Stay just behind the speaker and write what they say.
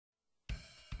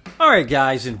Alright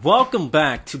guys, and welcome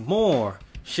back to more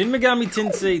Shin Megami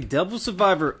Tensei Devil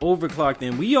Survivor Overclocked,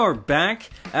 and we are back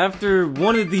after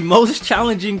one of the most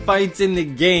challenging fights in the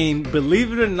game.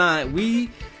 Believe it or not,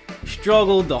 we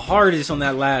struggled the hardest on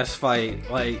that last fight.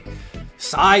 Like,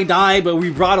 Sai died, but we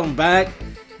brought him back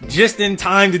just in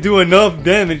time to do enough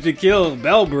damage to kill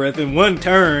Belbereth in one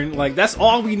turn. Like, that's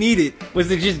all we needed, was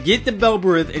to just get the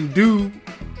Belbereth and do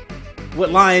what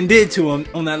Lion did to him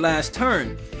on that last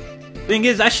turn. Thing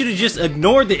is, I should have just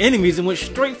ignored the enemies and went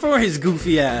straight for his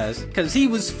goofy ass, because he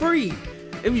was free.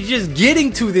 It was just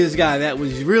getting to this guy that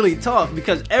was really tough,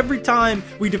 because every time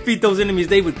we defeat those enemies,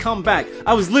 they would come back.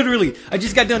 I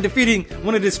just got done defeating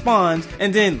one of the spawns,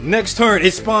 and then next turn,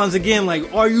 it spawns again.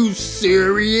 Like, are you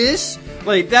serious?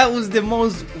 Like, that was the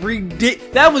most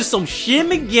ridiculous. That was some Shin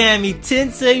Megami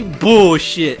Tensei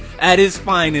bullshit at its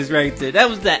finest right there. That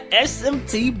was that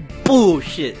SMT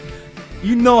bullshit.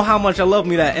 You know how much I love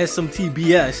me that SMT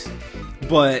BS,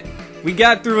 but we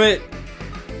got through it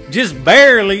just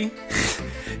barely.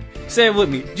 Say it with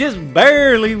me, just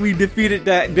barely. We defeated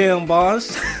that damn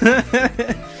boss.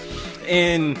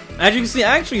 And as you can see,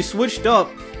 I actually switched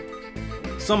up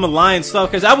some alliance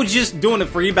stuff because I was just doing a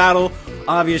free battle,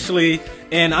 obviously,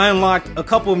 and I unlocked a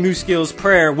couple of new skills,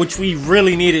 prayer, which we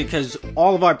really needed because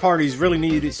all of our parties really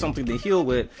needed something to heal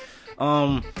with.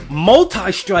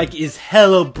 Multi-strike is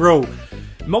hella broke.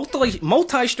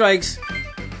 Multi-strike,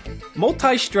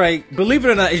 believe it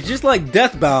or not, is just like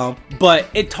Deathbound, but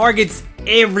it targets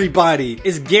everybody.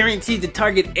 It's guaranteed to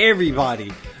target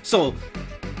everybody. So,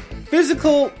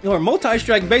 physical or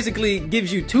multi-strike basically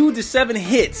gives you 2 to 7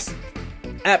 hits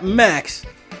at max,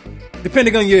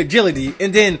 depending on your agility,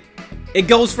 and then it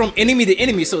goes from enemy to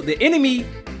enemy. So the enemy,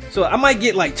 so I might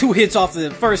get like 2 hits off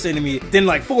the first enemy, then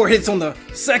like 4 hits on the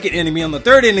second enemy. On the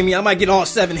third enemy, I might get all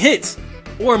 7 hits,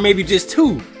 or maybe just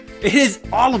 2. It is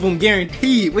all of them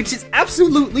guaranteed, which is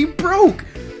absolutely broke.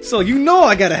 So you know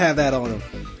I gotta have that on him.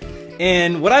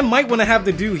 And what I might want to have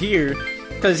to do here,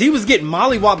 because he was getting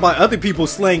mollywopped by other people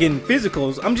slanging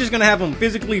physicals, I'm just gonna have him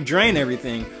physically drain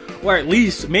everything, or at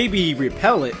least maybe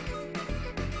repel it.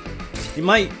 You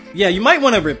might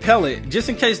want to repel it, just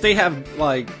in case they have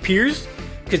like pierce.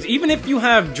 Because even if you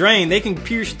have drain, they can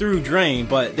pierce through drain,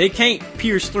 but they can't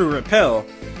pierce through repel.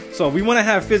 So we want to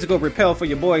have physical repel for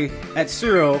your boy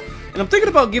Atsuro. And I'm thinking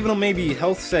about giving him maybe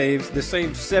health saves to save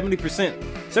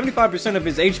 75% of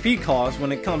his HP cost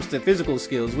when it comes to physical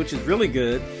skills, which is really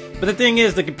good. But the thing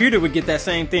is, the computer would get that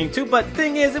same thing too. But the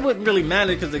thing is, it wouldn't really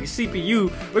matter because the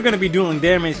CPU, we're going to be doing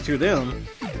damage to them.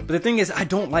 But the thing is, I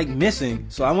don't like missing,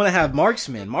 so I want to have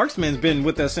Marksman. Marksman's been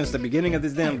with us since the beginning of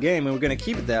this damn game, and we're going to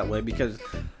keep it that way because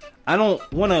I don't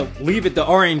want to leave it to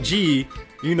RNG,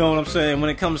 you know what I'm saying,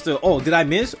 when it comes to, oh, did I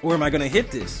miss, or am I going to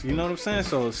hit this? You know what I'm saying?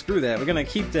 So screw that. We're going to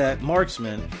keep that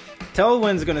Marksman.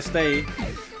 Tailwind's going to stay.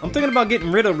 I'm thinking about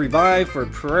getting rid of Revive for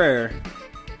Prayer.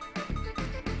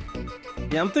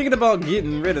 Yeah, I'm thinking about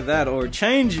getting rid of that, or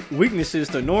change weaknesses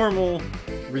to normal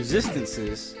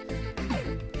resistances.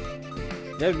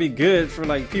 That'd be good for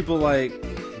like people like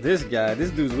this guy. This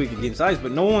dude's weak against ice,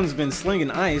 but no one's been slinging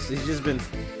ice. It's just been.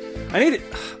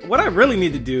 What I really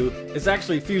need to do is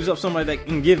actually fuse up somebody that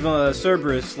can give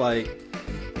Cerberus like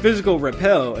physical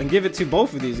repel and give it to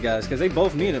both of these guys because they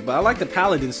both need it. But I like the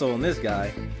Paladin soul in this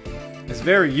guy. It's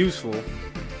very useful.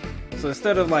 So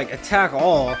instead of like attack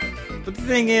all, but the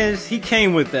thing is, he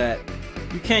came with that.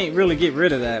 You can't really get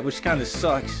rid of that, which kind of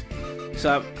sucks.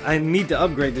 So I need to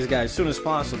upgrade this guy as soon as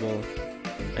possible.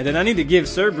 And then I need to give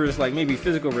Cerberus like maybe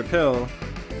physical repel,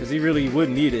 because he really would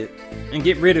need it. And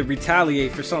get rid of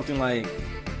retaliate for something like...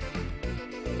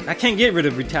 I can't get rid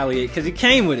of retaliate because he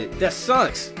came with it. That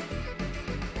sucks.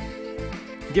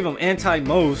 Give him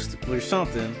anti-most or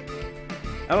something.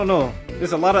 I don't know.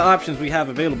 There's a lot of options we have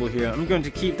available here. I'm going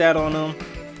to keep that on him.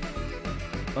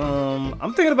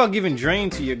 I'm thinking about giving Drain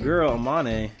to your girl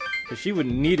Amane, because she would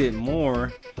need it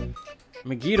more.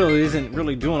 Megiddo isn't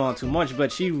really doing all too much,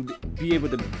 but she would be able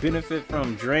to benefit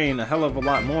from Drain a hell of a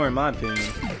lot more, in my opinion.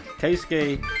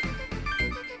 Keisuke,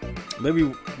 maybe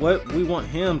what we want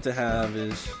him to have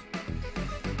is...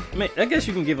 I guess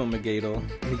you can give him Megiddo.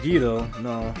 Megiddo,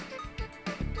 no.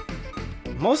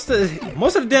 Most of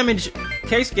the damage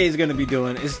Keisuke is going to be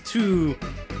doing is to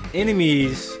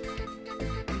enemies...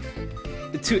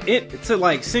 To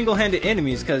like single-handed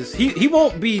enemies, because he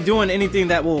won't be doing anything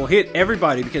that will hit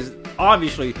everybody, because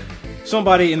obviously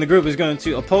somebody in the group is going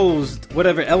to oppose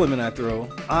whatever element I throw,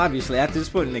 obviously, at this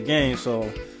point in the game.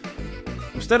 So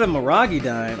instead of Miragi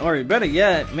dying, or better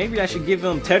yet, maybe I should give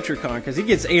him Tetracon, because he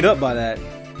gets ate up by that.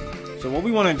 So what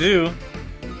we want to do,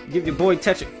 give your boy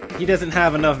Tetra... He doesn't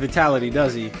have enough vitality,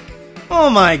 does he? Oh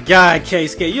my god,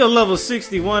 Keisuke, you're level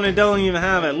 61 and don't even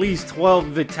have at least 12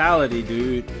 vitality,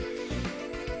 dude.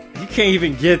 You can't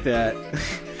even get that.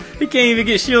 He can't even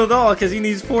get shield all because he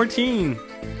needs 14.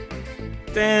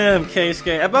 Damn,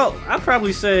 Keisuke. I'd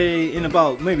probably say in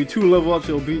about maybe 2 level ups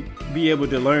he'll be able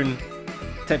to learn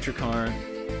Tetrakarn.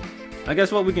 I guess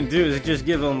what we can do is just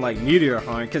give him like Meteor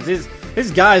Heart, because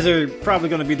his guys are probably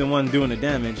going to be the one doing the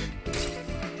damage.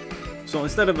 So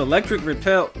instead of Electric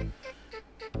Repel,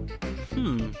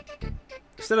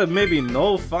 instead of maybe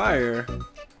Null Fire,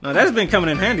 now that's been coming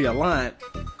in handy a lot.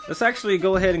 Let's actually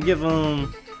go ahead and give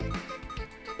him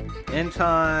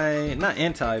not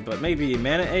anti, but maybe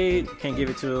Mana Aid. Can't give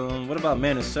it to him. What about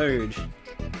Mana Surge?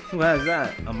 Who has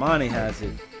that? Amani has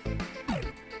it.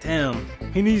 Damn,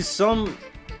 he needs some.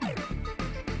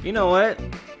 You know what?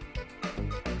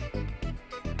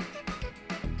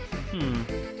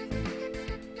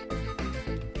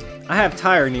 I have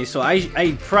Tyranny, so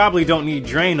I probably don't need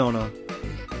Drain on him.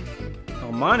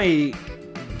 Amani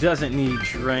doesn't need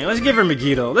Drain. Let's give her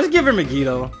Megiddo. Let's give her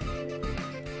Megiddo.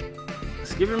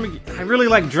 I really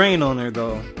like Drain on her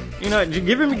though. You know,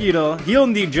 give her Megiddo. He'll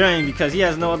need Drain because he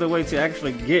has no other way to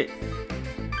actually get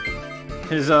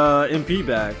his MP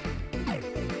back.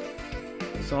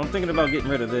 So I'm thinking about getting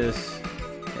rid of this.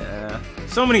 Yeah.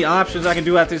 So many options I can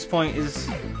do at this point it's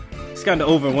kind of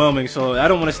overwhelming, so I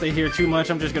don't want to stay here too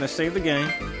much. I'm just going to save the game.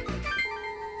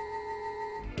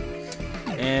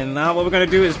 And now what we're going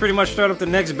to do is pretty much start up the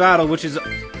next battle, which is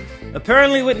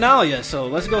apparently with Naoya, so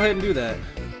let's go ahead and do that.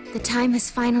 The time has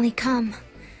finally come.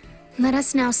 Let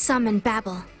us now summon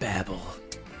Babel. Babel.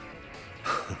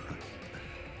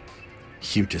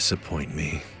 You disappoint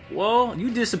me. Well,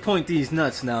 you disappoint these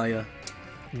nuts, Naoya.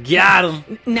 Got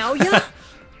him. Naoya?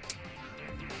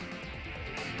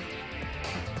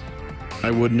 I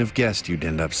wouldn't have guessed you'd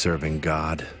end up serving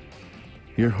God.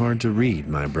 You're hard to read,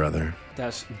 my brother.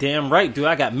 That's damn right, dude.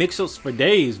 I got mix-ups for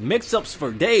days. Mix-ups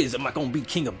for days. Am I gonna be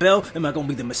King of Bel? Am I gonna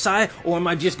be the Messiah? Or am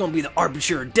I just gonna be the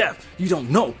Arbiter of Death? You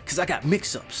don't know, because I got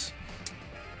mix-ups.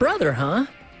 Brother, huh?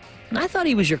 I thought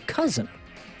he was your cousin.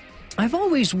 I've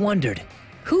always wondered,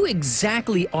 who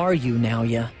exactly are you,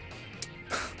 Naoya?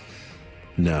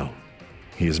 No,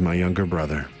 he is my younger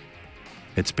brother.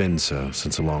 It's been so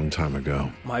since a long time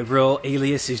ago. My real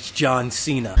alias is John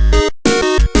Cena.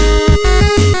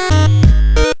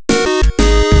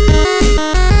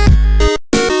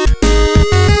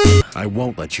 I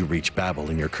won't let you reach Babel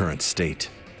in your current state.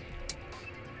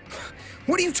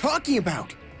 What are you talking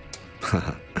about?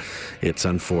 It's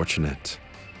unfortunate,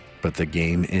 but the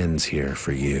game ends here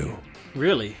for you.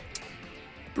 Really?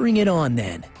 Bring it on,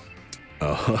 then.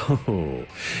 Oh,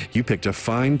 you picked a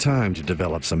fine time to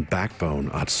develop some backbone,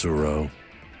 Atsuro.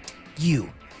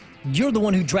 You're the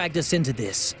one who dragged us into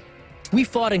this. We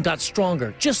fought and got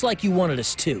stronger, just like you wanted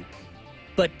us to.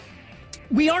 But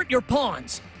we aren't your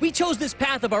pawns. We chose this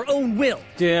path of our own will.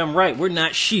 Damn right, we're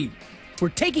not sheep. We're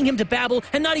taking him to Babel,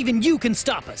 and not even you can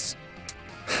stop us.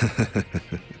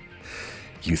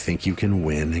 You think you can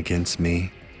win against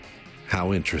me?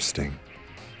 How interesting.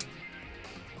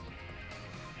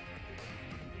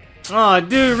 Aw,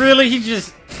 dude, really?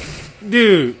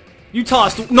 Dude, you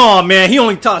tossed... No, man, he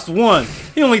only tossed one.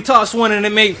 He only tossed one and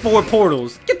it made 4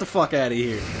 portals. Get the fuck out of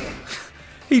here.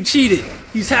 He cheated.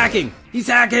 He's hacking. He's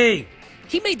hacking.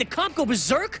 He made the comp go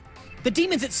berserk? The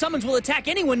demons it summons will attack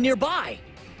anyone nearby.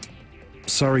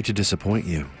 Sorry to disappoint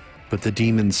you, but the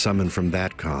demons summoned from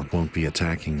that comp won't be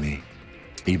attacking me.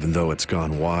 Even though it's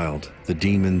gone wild, the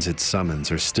demons it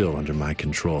summons are still under my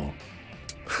control.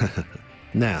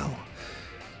 Now,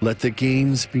 let the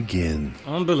games begin.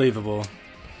 Unbelievable.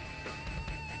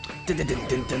 You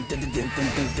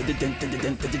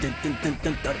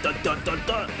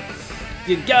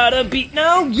gotta beat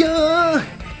Naoya,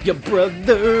 your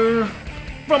brother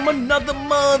from another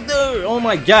mother. Oh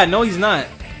my god, no he's not.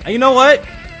 You know what?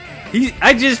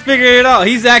 I just figured it out.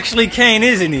 He's actually Cain,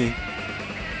 isn't he?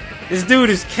 This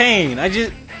dude is Cain.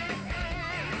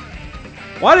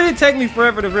 Why did it take me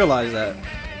forever to realize that?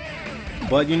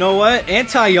 But you know what?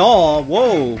 Anti-all,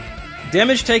 whoa.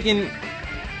 Damage taken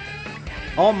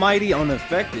almighty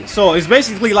unaffected. So it's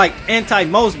basically like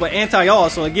anti-most, but anti-all,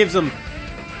 so it gives them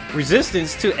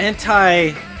resistance to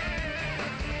anti...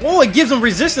 Well, it gives them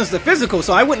resistance to physical,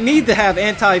 so I wouldn't need to have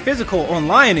anti-physical on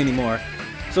Lion anymore.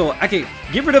 So I could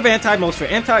get rid of anti-most for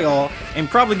anti-all, and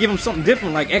probably give them something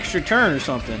different, like extra turn or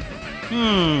something.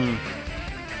 You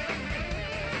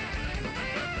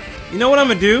know what I'm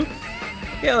gonna do?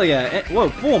 Hell yeah. Whoa,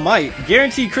 full might.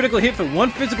 Guaranteed critical hit for 1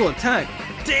 physical attack.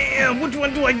 Damn, which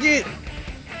one do I get?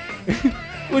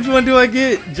 Which one do I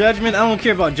get? Judgment? I don't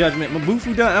care about Judgment.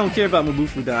 Mabufudan? I don't care about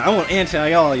Mabufudan. I want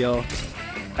anti-all, yo.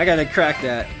 I gotta crack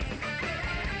that.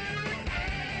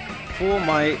 Full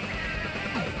might.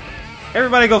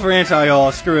 Everybody go for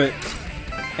anti-all. Screw it.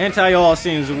 Anti-all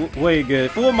seems way good.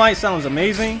 Full might sounds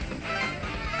amazing.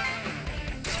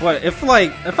 But if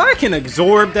I can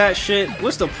absorb that shit,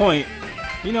 what's the point?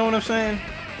 You know what I'm saying?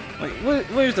 Like,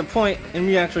 where's the point in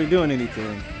me actually doing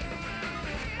anything?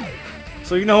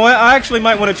 So you know what? I actually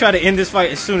might want to try to end this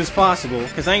fight as soon as possible,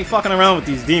 because I ain't fucking around with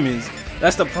these demons.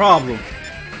 That's the problem.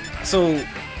 So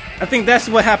I think that's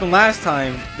what happened last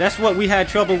time. That's what we had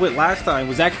trouble with last time,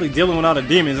 was actually dealing with all the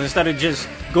demons instead of just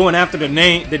going after the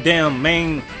damn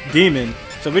main demon.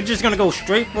 So we're just gonna go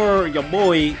straight for your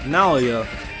boy Naoya.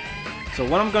 So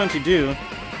what I'm going to do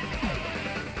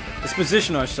is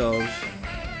position ourselves.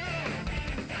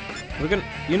 We're gonna,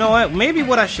 you know what? Maybe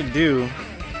what I should do.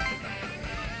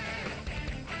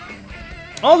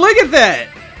 Oh, look at that!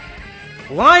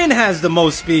 Lion has the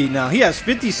most speed now. He has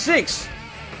 56,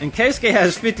 and Keisuke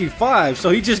has 55. So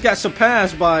he just got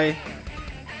surpassed by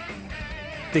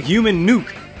the human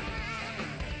nuke.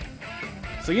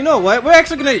 So you know what? We're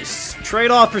actually gonna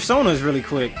trade off personas really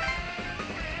quick.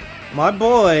 My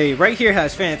boy right here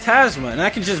has Phantasma, and I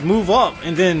can just move up,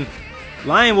 and then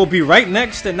Lion will be right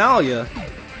next to Naoya.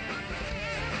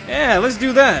 Yeah, let's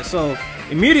do that. So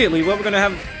immediately, what we're gonna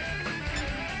have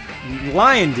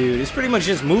Lion dude is pretty much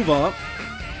just move up.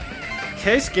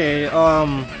 Keisuke,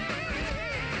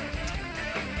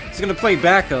 he's gonna play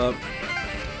backup.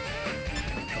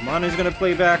 Kamana's gonna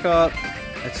play backup.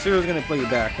 Atsuro's gonna play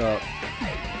backup.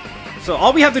 So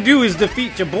all we have to do is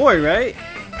defeat your boy, right?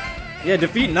 Yeah,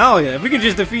 defeat Naoya. If we can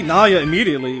just defeat Naoya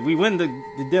immediately, we win the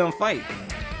damn fight.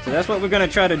 So that's what we're gonna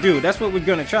try to do. That's what we're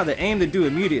gonna try to aim to do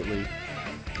immediately.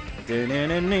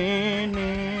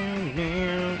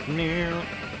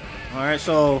 Alright,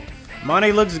 so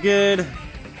Mane looks good.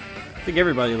 I think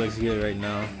everybody looks good right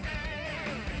now.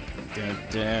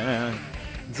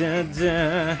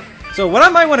 So what I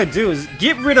might want to do is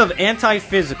get rid of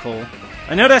anti-physical.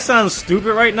 I know that sounds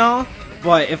stupid right now,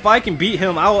 but if I can beat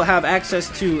him, I will have access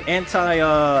to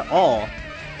anti-all.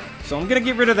 So I'm gonna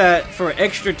get rid of that for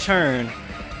extra turn.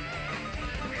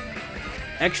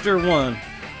 Extra one.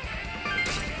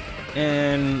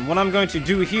 And what I'm going to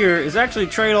do here is actually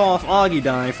trade off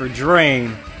Agidine for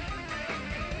Drain.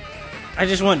 I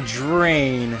just want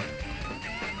Drain.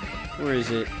 Where is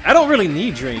it? I don't really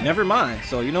need Drain, never mind.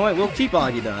 So you know what, we'll keep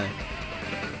Agidine.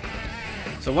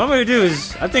 So what I'm going to do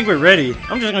is, I think we're ready.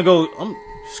 I'm just going to go,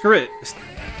 screw it.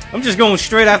 I'm just going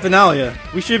straight after Naoya.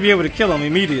 We should be able to kill him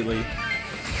immediately.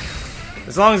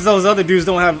 As long as those other dudes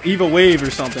don't have Evil Wave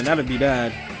or something, that'd be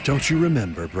bad. Don't you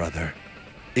remember, brother?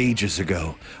 Ages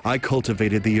ago, I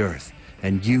cultivated the earth,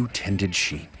 and you tended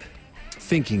sheep.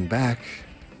 Thinking back,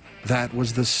 that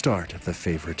was the start of the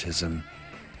favoritism.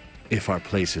 If our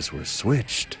places were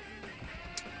switched...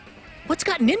 What's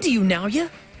gotten into you, Naoya?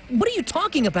 What are you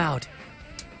talking about?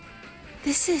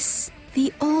 This is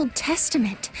the Old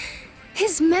Testament.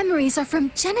 His memories are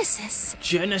from Genesis.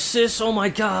 Genesis? Oh my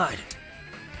god.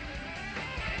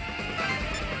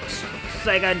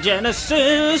 Sega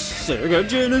Genesis, Sega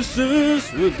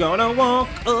Genesis, we're gonna walk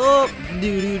up,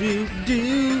 do.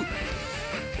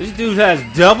 This dude has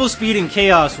double speed and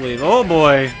Chaos Wave, oh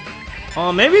boy.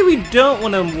 Maybe we don't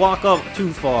want to walk up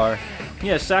too far. He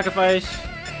has Sacrifice.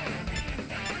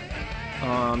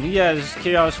 He has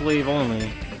Chaos Wave only.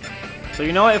 So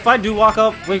you know what, if I do walk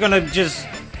up, we're gonna just...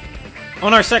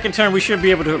 On our second turn, we should be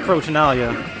able to approach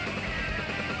Naoya.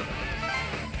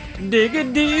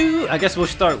 Dig-a-doo. I guess we'll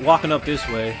start walking up this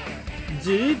way.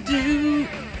 Do-do.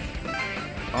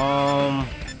 I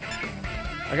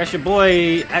guess your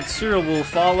boy Atsuro will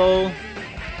follow,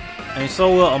 and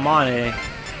so will Amane.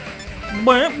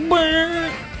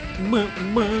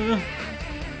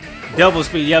 Double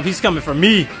speed. Yep, he's coming for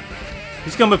me.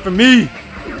 He's coming for me.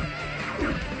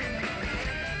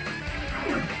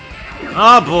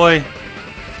 Oh boy.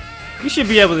 We should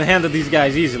be able to handle these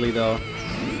guys easily, though.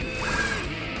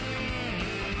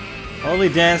 Holy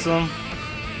dance him.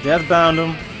 Death bound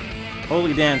him.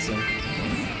 Holy dance him.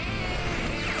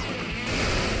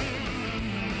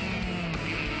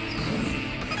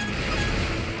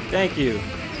 Thank you.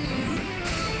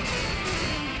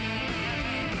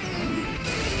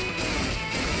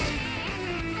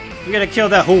 We gotta kill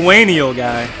that Huenio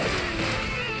guy.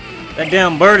 That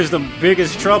damn bird is the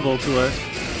biggest trouble to us.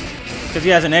 Because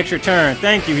he has an extra turn.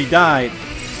 Thank you, he died.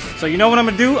 So you know what I'm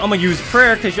gonna do? I'm gonna use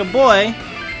prayer because your boy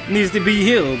needs to be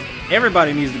healed.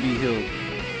 Everybody needs to be healed.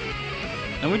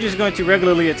 And we're just going to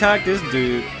regularly attack this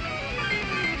dude.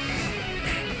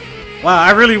 Wow,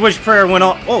 I really wish prayer went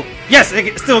off. Oh, yes,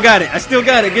 I still got it. I still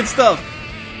got it. Good stuff.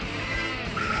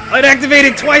 It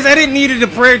activated twice. I didn't need it to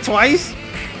prayer twice.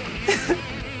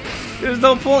 There's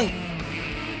no point.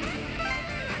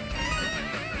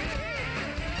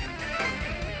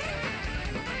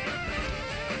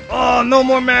 Oh, no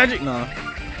more magic. No.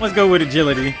 Let's go with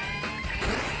agility.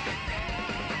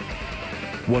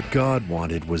 What God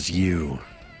wanted was you.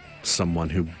 Someone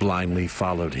who blindly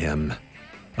followed him,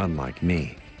 unlike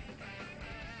me.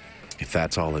 If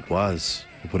that's all it was,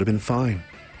 it would have been fine.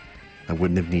 I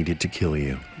wouldn't have needed to kill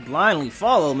you. Blindly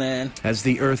follow, man. As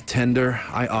the earth tender,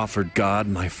 I offered God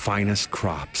my finest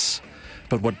crops.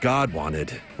 But what God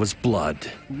wanted was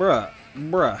blood. Bruh.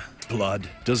 Blood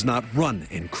does not run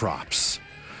in crops.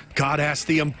 God asked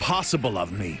the impossible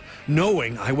of me,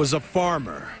 knowing I was a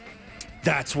farmer.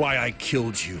 That's why I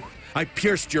killed you. I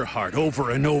pierced your heart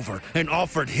over and over and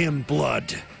offered him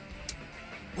blood.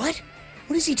 What?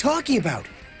 What is he talking about?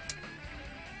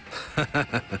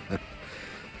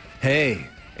 Hey,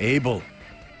 Abel.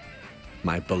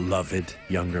 My beloved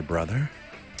younger brother.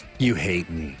 You hate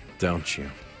me, don't you?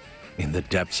 In the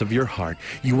depths of your heart,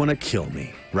 you want to kill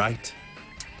me, right?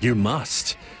 You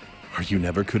must, or you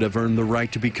never could have earned the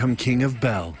right to become King of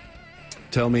Bel.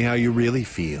 Tell me how you really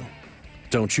feel.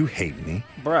 Don't you hate me?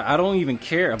 Bruh, I don't even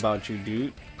care about you,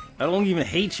 dude. I don't even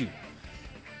hate you.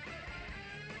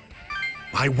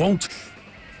 I won't.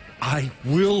 I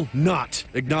will not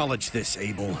acknowledge this,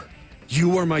 Abel.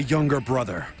 You are my younger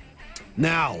brother.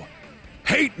 Now,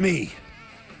 hate me.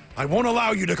 I won't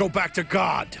allow you to go back to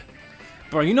God.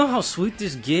 Bro, you know how sweet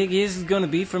this gig is gonna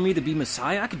be for me to be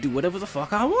Messiah? I could do whatever the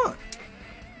fuck I want.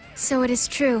 So it is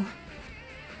true.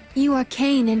 You are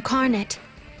Cain incarnate.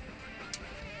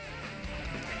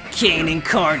 Cain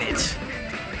incarnate.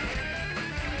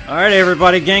 Alright,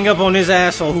 everybody, gang up on this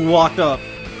asshole who walked up.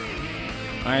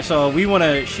 Alright, so we want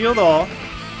to shield all,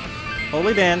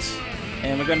 holy dance,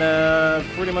 and we're gonna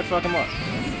pretty much fuck him up.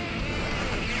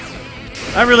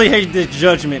 I really hate this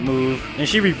judgment move, and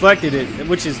she reflected it,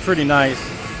 which is pretty nice.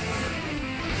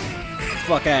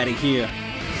 Fuck out of here.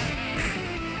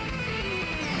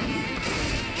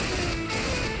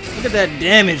 Look at that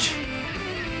damage.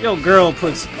 Yo, girl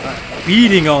puts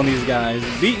beating on these guys.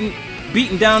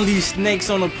 Beating down these snakes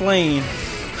on a plane.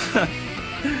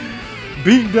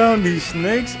 Beating down these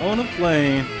snakes on a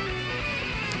plane.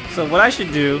 So what I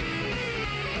should do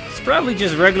is probably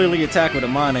just regularly attack with a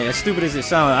Mane, as stupid as it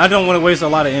sounds. I don't want to waste a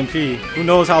lot of MP. Who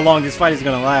knows how long this fight is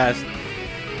going to last.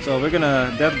 So we're going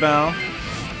to Deathbound.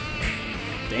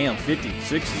 Damn, 50,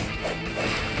 60.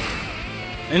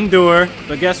 Endure.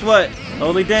 But guess what?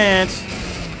 Holy Dance.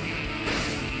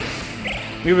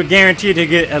 We were guaranteed to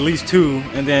get at least 2,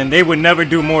 and then they would never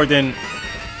do more than,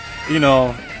 you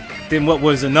know, than what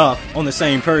was enough on the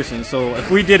same person. So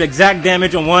if we did exact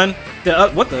damage on one,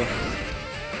 what the?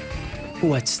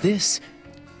 What's this?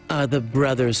 Are the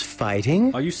brothers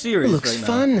fighting? Are you serious? Looks right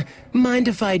fun. now? Mind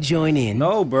if I join in?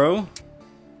 No, bro.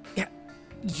 Yeah,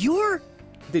 you're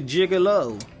The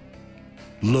gigolo.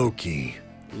 Loki.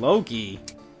 Loki.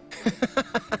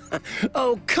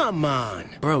 Oh, come on.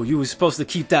 Bro, you were supposed to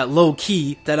keep that low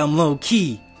key, that I'm low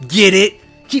key. Get it?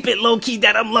 Keep it low key,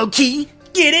 that I'm low key.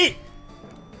 Get it?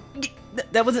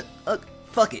 That wasn't.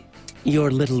 Fuck it.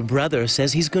 Your little brother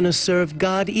says he's gonna serve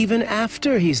God even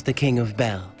after he's the King of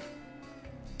Bel.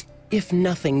 If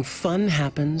nothing fun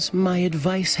happens, my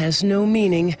advice has no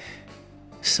meaning.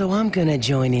 So I'm gonna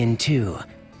join in too.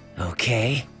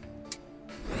 Okay?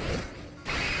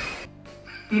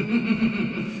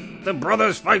 The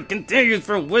brothers' fight continues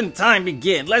from when time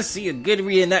began. Let's see a good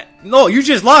reenact. No, you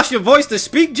just lost your voice to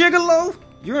speak, Gigolo?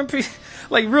 You're in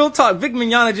like real talk. Vic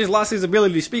Mignogna just lost his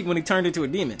ability to speak when he turned into a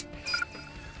demon.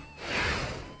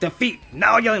 Defeat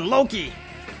Naoya and Loki.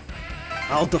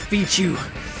 I'll defeat you.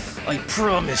 I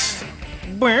promise.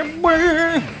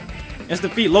 Let's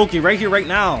defeat Loki right here, right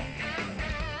now.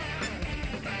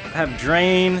 I have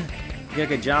Drain,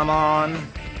 Gekajamon.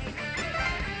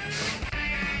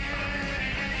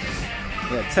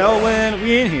 Yeah, Tailwind,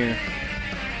 we in here.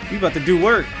 We about to do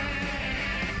work.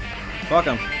 Fuck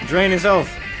him. Drain his health.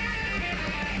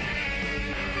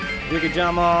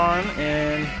 Gekajamon,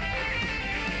 and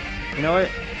you know what?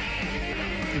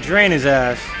 Drain his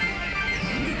ass.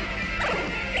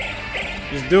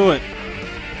 Just do it.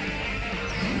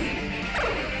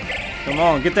 Come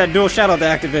on, get that dual shadow to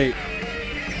activate.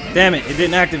 Damn it, it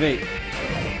didn't activate.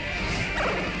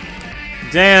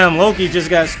 Damn, Loki just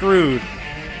got screwed.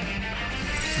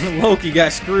 Loki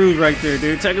got screwed right there,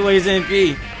 dude. Take away his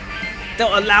MP.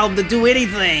 Don't allow him to do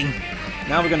anything.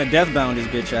 Now we're gonna Deathbound his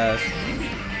bitch ass.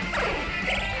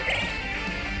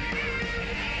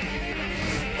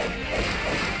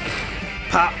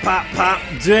 Pop, pop, pop.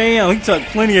 Damn, he took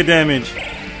plenty of damage.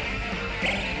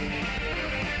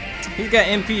 He's got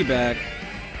MP back.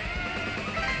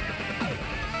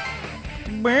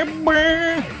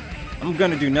 I'm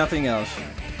gonna do nothing else.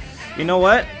 You know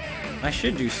what? I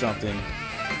should do something.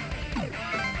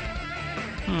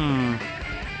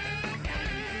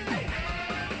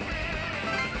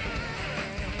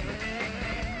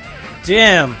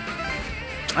 Damn.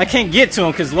 I can't get to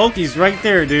him because Loki's right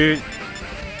there, dude.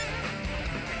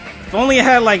 If only it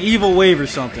had like Evil Wave or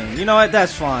something. You know what?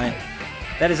 That's fine.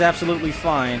 That is absolutely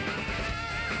fine.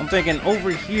 I'm thinking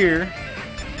over here.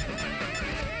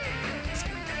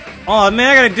 Oh man,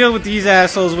 I gotta deal with these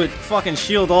assholes with fucking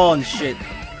shield all and shit.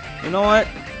 You know what?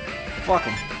 Fuck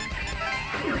them.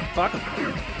 Fuck them.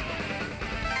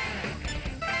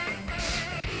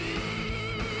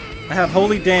 I have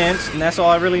Holy Dance, and that's all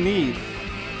I really need.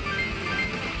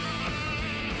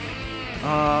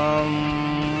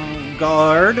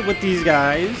 Guard with these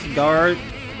guys. Guard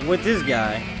with this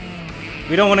guy.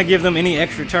 We don't want to give them any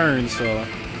extra turns, so.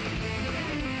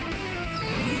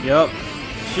 Yup.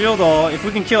 Shield all. If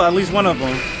we can kill at least one of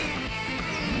them.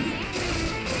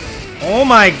 Oh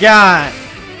my god.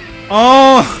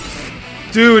 Oh.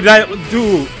 Dude, that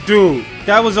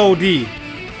was OD.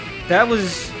 That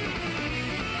was.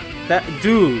 That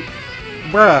dude.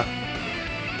 Bruh.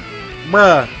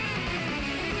 Bruh.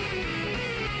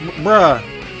 Bruh.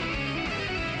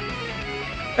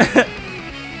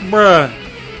 Bruh.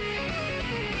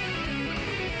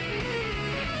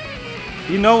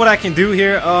 You know what I can do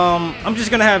here? I'm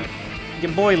just gonna have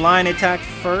your boy Lion attack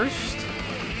first.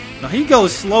 Now he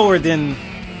goes slower than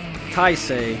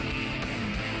Taisei.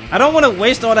 I don't want to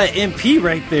waste all that MP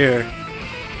right there.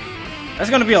 That's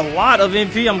gonna be a lot of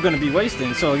MP I'm gonna be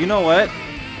wasting. So you know what?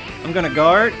 I'm gonna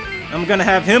guard. I'm gonna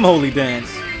have him Holy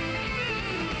Dance.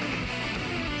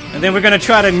 And then we're gonna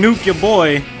try to nuke your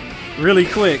boy really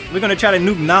quick. We're gonna try to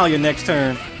nuke Naoya next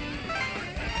turn.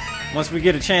 Once we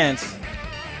get a chance.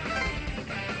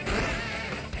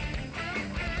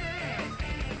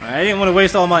 I didn't want to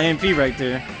waste all my MP right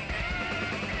there.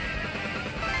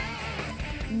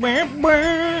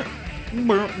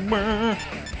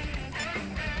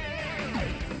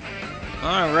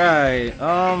 Alright,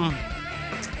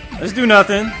 let's do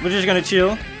nothing. We're just gonna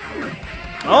chill.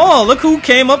 Oh, look who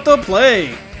came up to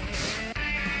play.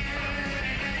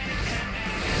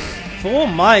 Full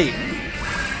might.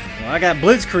 Well, I got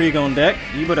Blitzkrieg on deck.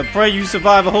 You better pray you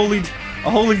survive a holy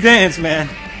dance, man.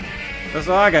 That's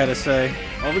all I gotta say.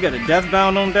 Oh, we got a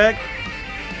Deathbound on deck.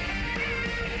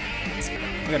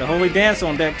 We got a Holy Dance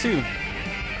on deck too.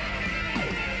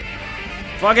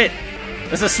 Fuck it.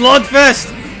 It's a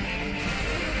slugfest.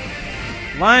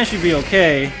 Lion should be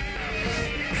okay.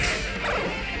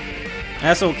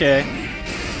 That's okay.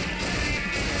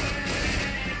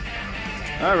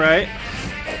 Alright.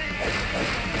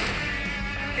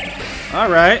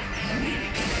 Alright.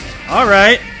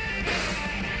 Alright.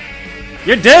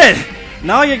 You're dead!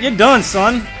 Now you're done,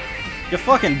 son. You're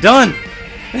fucking done.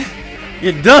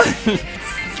 You're done.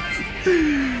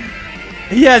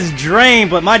 He has Drain,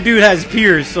 but my dude has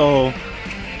Pierce, so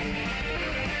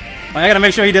I gotta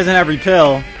make sure he doesn't have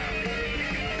Repel.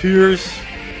 Pierce.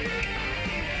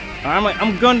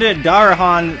 I'm going to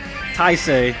Darahan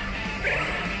Taisei.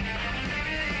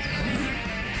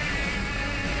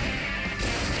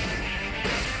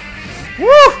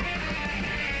 Woo!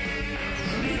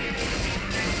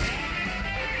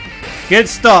 Good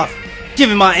stuff. Give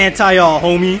me my anti-all,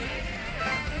 homie.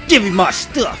 Give me my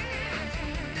stuff.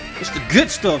 It's the good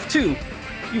stuff, too.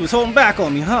 You was holding back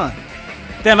on me, huh?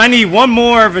 Damn, I need one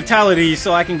more vitality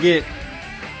so I can get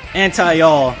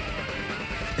anti-all.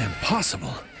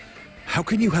 Impossible. How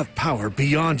can you have power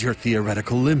beyond your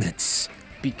theoretical limits?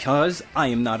 Because I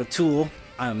am not a tool.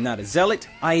 I am not a zealot.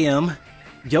 I am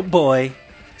your boy,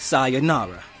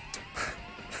 Sayonara.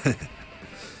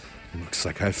 Looks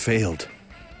like I failed.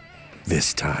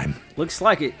 This time. Looks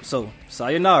like it, so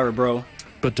sayonara, bro.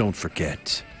 But don't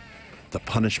forget, the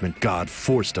punishment God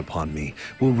forced upon me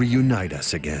will reunite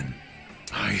us again.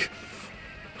 I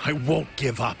won't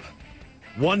give up.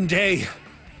 One day,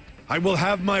 I will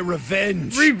have my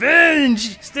revenge.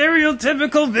 Revenge!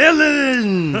 Stereotypical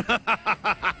villain!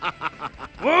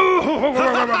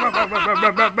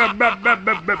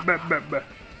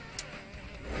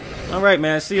 Alright,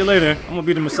 man. See you later. I'm gonna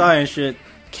be the Messiah and shit.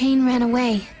 Cain ran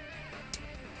away.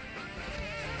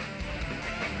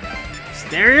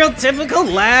 Stereotypical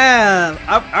laugh.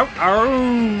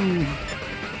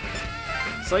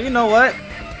 So you know what?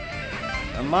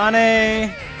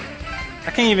 Amane.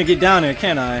 I can't even get down there,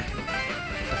 can I?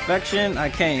 Affection. I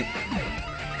can't.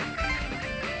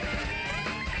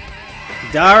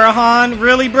 Darahan,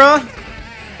 really, bruh?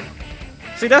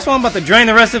 See, that's why I'm about to drain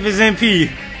the rest of his MP.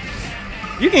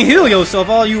 You can heal yourself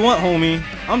all you want, homie.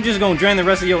 I'm just gonna drain the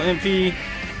rest of your MP.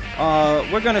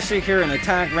 We're gonna sit here and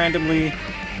attack randomly.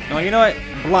 No, you know what?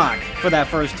 Block for that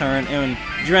first turn and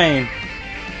drain.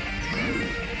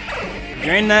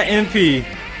 Drain that MP.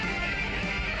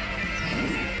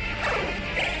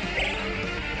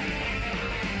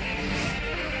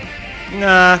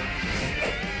 Nah.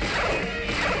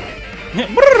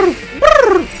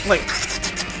 Like,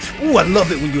 ooh, I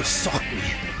love it when you sock me.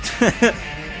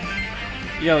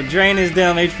 Yo, drain his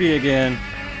damn HP again.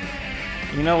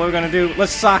 You know what we're gonna do?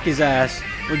 Let's sock his ass.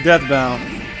 We're deathbound.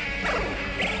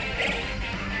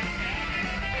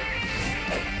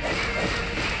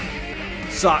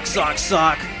 Sock, sock,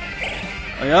 sock.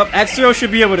 Oh, yep, Atsuro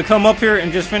should be able to come up here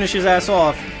and just finish his ass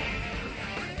off.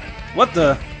 What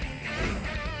the?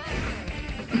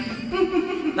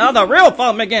 Now the real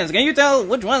fight begins. Can you tell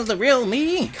which one's the real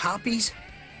me? Copies?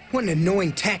 What an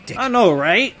annoying tactic. I know,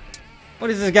 right? What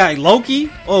is this guy, Loki?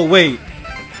 Oh, wait.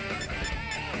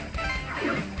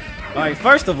 Alright,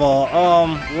 first of all,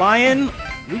 Lion,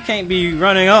 we can't be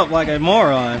running up like a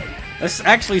moron. Let's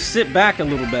actually sit back a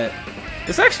little bit.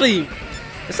 Let's actually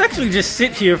just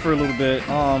sit here for a little bit.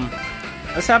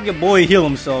 Let's have your boy heal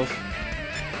himself.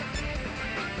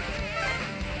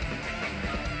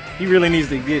 He really needs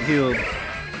to get healed.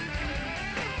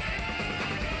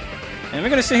 And we're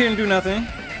gonna sit here and do nothing.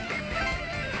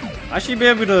 I should be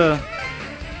able to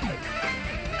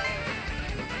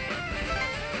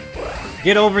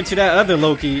get over to that other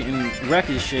Loki and wreck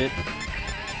his shit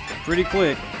pretty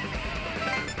quick.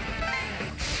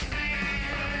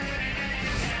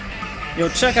 Yo,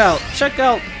 check out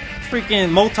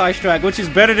freaking multi-strike, which is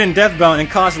better than Deathbound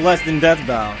and costs less than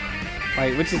Deathbound.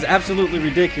 Like, which is absolutely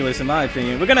ridiculous in my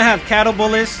opinion. We're gonna have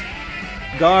Catabolus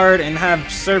guard and have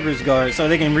Cerberus guard so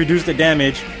they can reduce the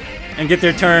damage and get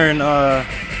their turn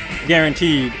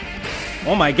guaranteed.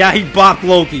 Oh my god, he bopped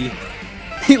Loki.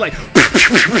 He like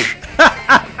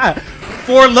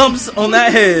 4 lumps on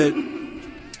that head.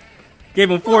 Gave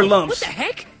him 4 lumps. What the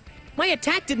heck? My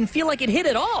attack didn't feel like it hit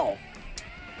at all.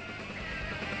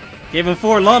 Gave him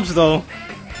 4 lumps though.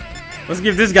 Let's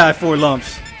give this guy 4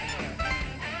 lumps.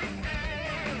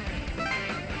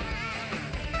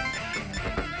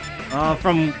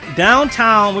 From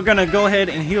downtown, we're gonna go ahead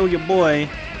and heal your boy.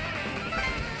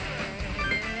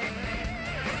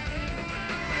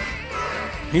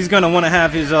 He's gonna want to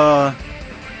have his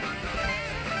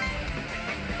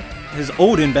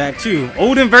Odin back too.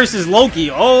 Odin versus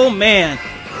Loki. Oh man,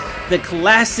 the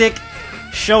classic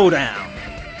showdown.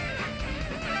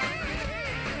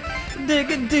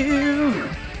 Dig-a-doo.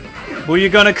 Who you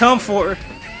gonna come for?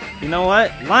 You know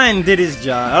what? Lion did his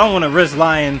job. I don't want to risk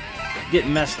Lion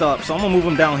getting messed up, so I'm gonna move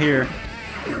him down here.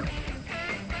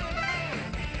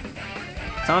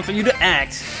 Time for you to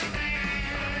act.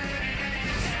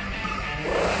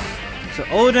 So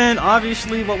Odin,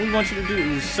 obviously what we want you to do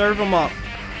is serve him up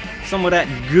some of that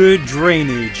good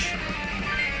drainage.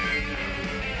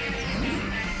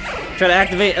 Try to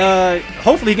activate,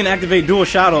 hopefully he can activate Dual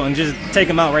Shadow and just take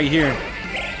him out right here.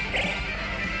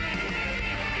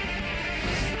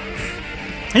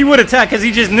 He would attack because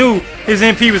he just knew his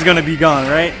MP was going to be gone,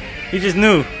 right? He just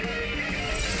knew.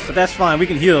 But that's fine. We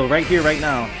can heal right here, right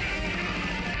now.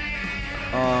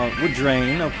 With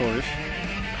Drain, of course.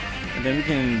 And then we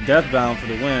can Deathbound for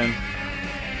the win.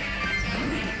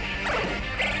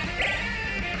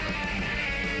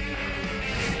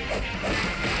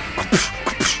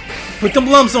 Put them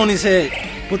lumps on his head.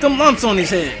 Put them lumps on his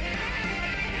head.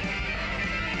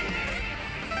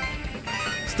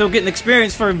 Still getting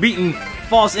experience for beating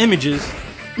false images.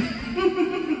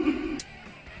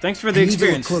 Thanks for the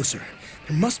experience. Look closer.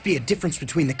 There must be a difference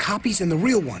between the copies and the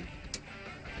real one.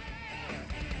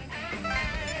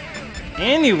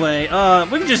 Anyway,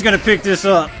 we're just gonna pick this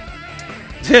up.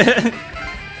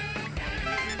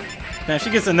 Now she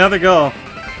gets another go.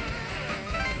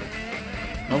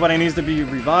 Nobody needs to be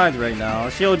revived right now.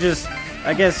 She'll just,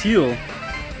 I guess, heal.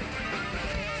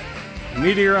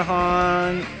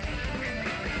 Meteorahon.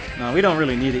 No, we don't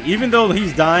really need it. Even though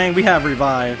he's dying, we have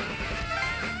revive.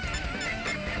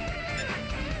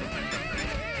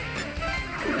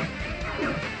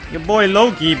 Your boy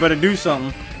Loki better do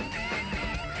something.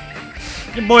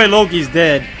 Your boy Loki's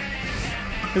dead.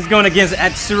 He's going against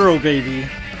Atsuro, baby.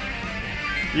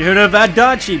 You heard of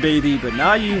Adachi, baby, but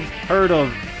now you've heard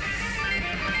of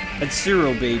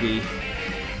Atsuro, baby.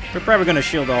 We're probably gonna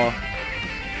shield all.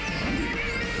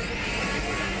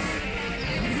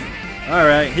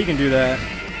 Alright, he can do that.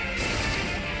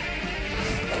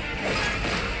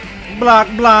 Block,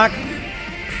 block.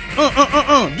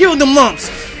 Give him them lumps.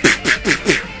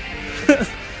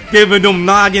 Give him them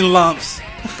noggin lumps.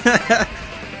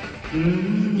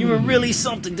 You were really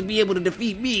something to be able to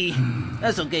defeat me.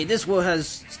 That's okay, this war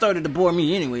has started to bore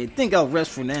me anyway. Think I'll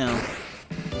rest for now.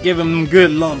 Give him them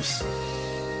good lumps.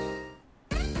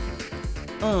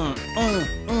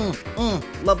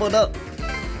 Leveled up.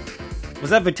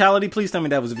 Was that Vitality? Please tell me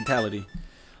that was Vitality.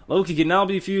 Loki can now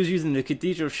be fused using the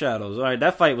Cathedral of Shadows. Alright,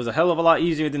 that fight was a hell of a lot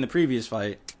easier than the previous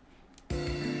fight.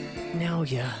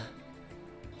 Naoya.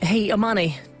 Hey,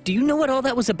 Amane, do you know what all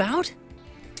that was about?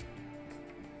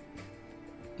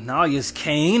 Naoya's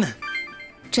Cain?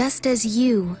 Just as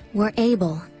you were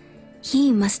Abel,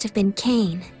 he must have been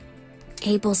Cain,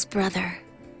 Abel's brother,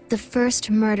 the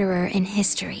first murderer in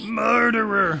history.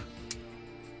 Murderer!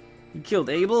 You killed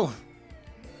Abel?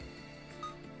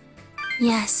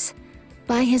 Yes,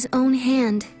 by his own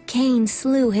hand, Cain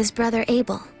slew his brother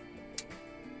Abel.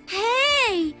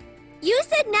 Hey! You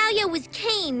said Naoya was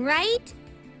Cain, right?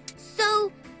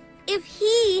 So, if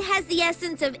he has the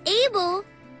essence of Abel,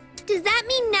 does that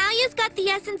mean Naoya's got the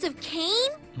essence of Cain?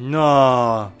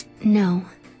 Nah. No.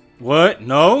 What?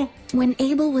 No? When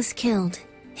Abel was killed,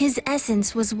 his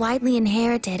essence was widely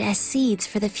inherited as seeds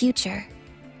for the future.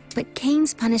 But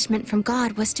Cain's punishment from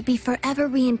God was to be forever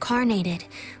reincarnated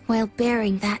while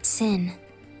bearing that sin.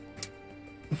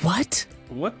 What?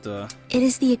 What the? It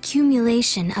is the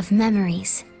accumulation of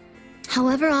memories.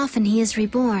 However often he is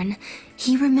reborn,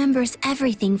 he remembers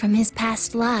everything from his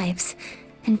past lives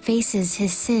and faces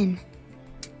his sin.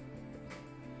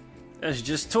 That's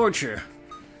just torture.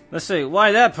 Let's say,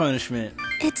 why that punishment?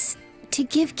 It's to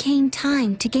give Cain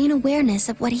time to gain awareness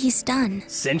of what he's done.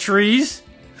 Centuries?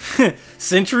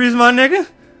 Centuries, my nigga?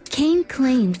 Cain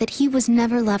claimed that he was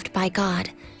never loved by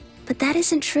God, but that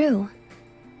isn't true.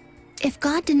 If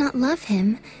God did not love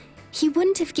him, he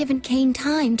wouldn't have given Cain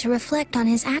time to reflect on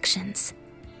his actions.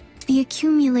 The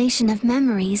accumulation of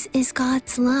memories is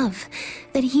God's love,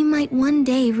 that he might one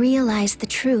day realize the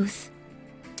truth.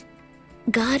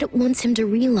 God wants him to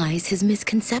realize his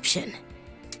misconception.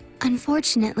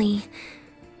 Unfortunately,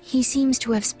 he seems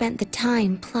to have spent the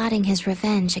time plotting his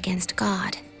revenge against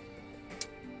God.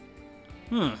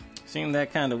 Seemed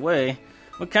that kind of way.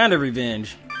 What kind of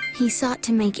revenge? He sought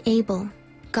to make Abel,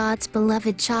 God's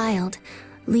beloved child,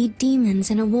 lead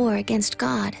demons in a war against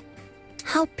God.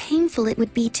 How painful it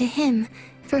would be to him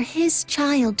for his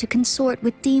child to consort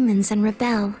with demons and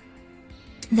rebel.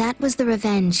 That was the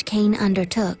revenge Cain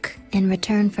undertook in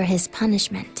return for his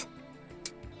punishment.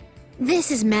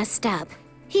 This is messed up.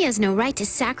 He has no right to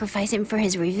sacrifice him for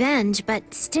his revenge,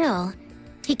 but still.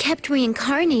 He kept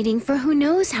reincarnating for who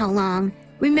knows how long,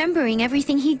 remembering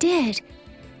everything he did.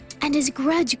 And his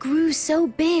grudge grew so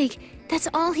big, that's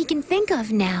all he can think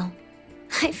of now.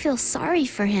 I feel sorry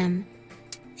for him.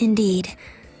 Indeed.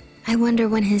 I wonder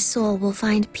when his soul will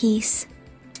find peace.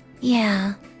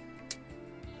 Yeah.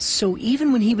 So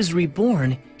even when he was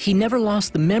reborn, he never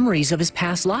lost the memories of his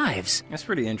past lives. That's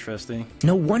pretty interesting.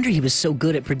 No wonder he was so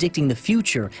good at predicting the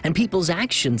future and people's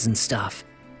actions and stuff.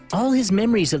 All his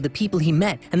memories of the people he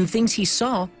met and the things he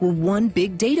saw were one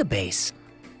big database.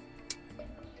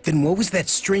 Then what was that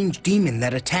strange demon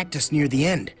that attacked us near the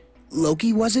end?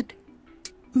 Loki, was it?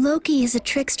 Loki is a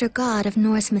trickster god of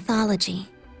Norse mythology.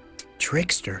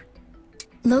 Trickster?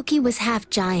 Loki was half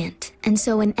giant, and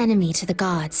so an enemy to the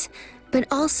gods, but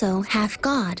also half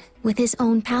god with his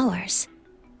own powers.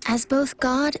 As both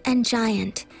god and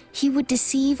giant, he would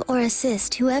deceive or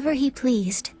assist whoever he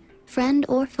pleased, friend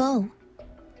or foe.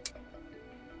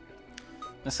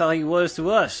 That's how he was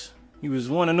to us. He was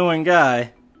one annoying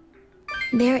guy.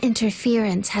 Their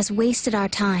interference has wasted our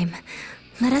time.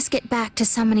 Let us get back to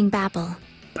summoning Babel.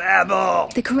 Babel!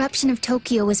 The corruption of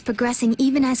Tokyo is progressing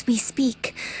even as we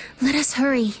speak. Let us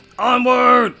hurry.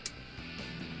 Onward!